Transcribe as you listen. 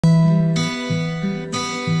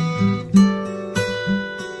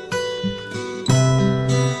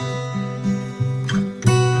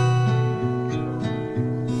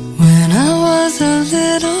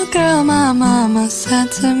girl my mama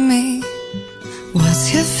said to me,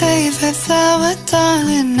 what's your favorite flower,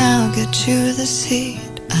 darling? I'll get you the seed.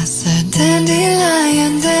 I said,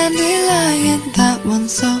 dandelion, dandelion, that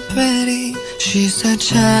one's so pretty. She said,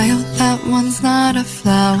 child, that one's not a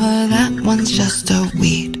flower, that one's just a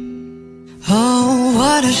weed. Oh,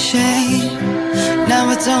 what a shame, now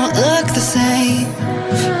it don't look the same.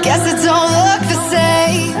 Guess it don't look the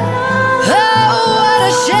same. Oh, what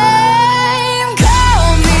a shame. Call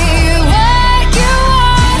me what you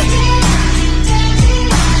want,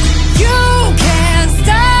 you can't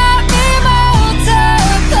stop me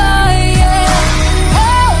multiplying.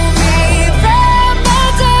 Hold me from the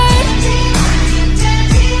dirt.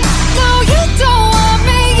 No, you don't want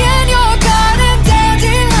me in your garden.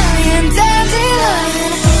 Dandelion, dandelion.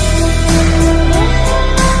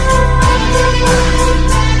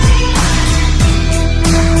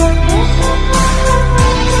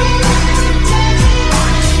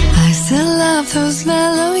 I still love those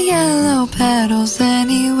mellow yellow petals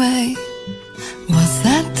anyway. What's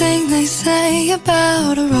that thing they say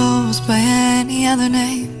about a rose by any other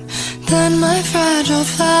name? Then my fragile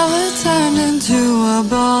flower turned into a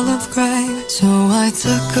ball of gray. So I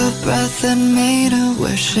took a breath and made a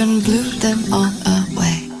wish and blew them all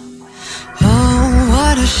away. Oh,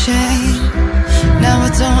 what a shame, now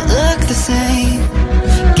it don't look the same.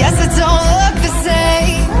 Guess it don't look the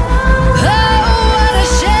same. Oh, what a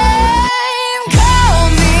shame. Call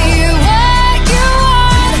me what you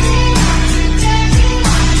want,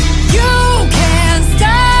 you can't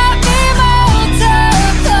stop me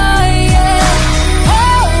multiplying.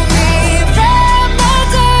 Hold me from the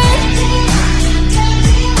dirt.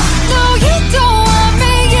 No, you don't want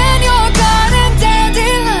me in your garden.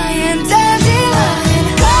 Dandelion, dandelion.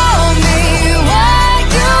 Call me what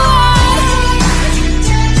you want,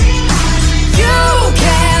 you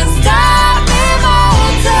can't stop me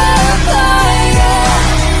multiplying.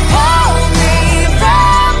 Hold me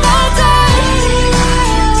from the dirt.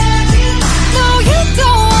 No, you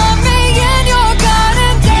don't want me in your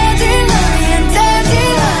garden. Dandelion,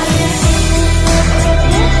 dandelion.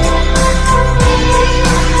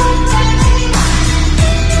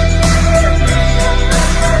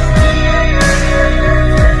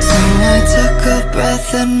 So I took a breath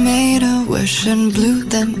and made a wish and blew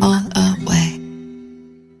them all away.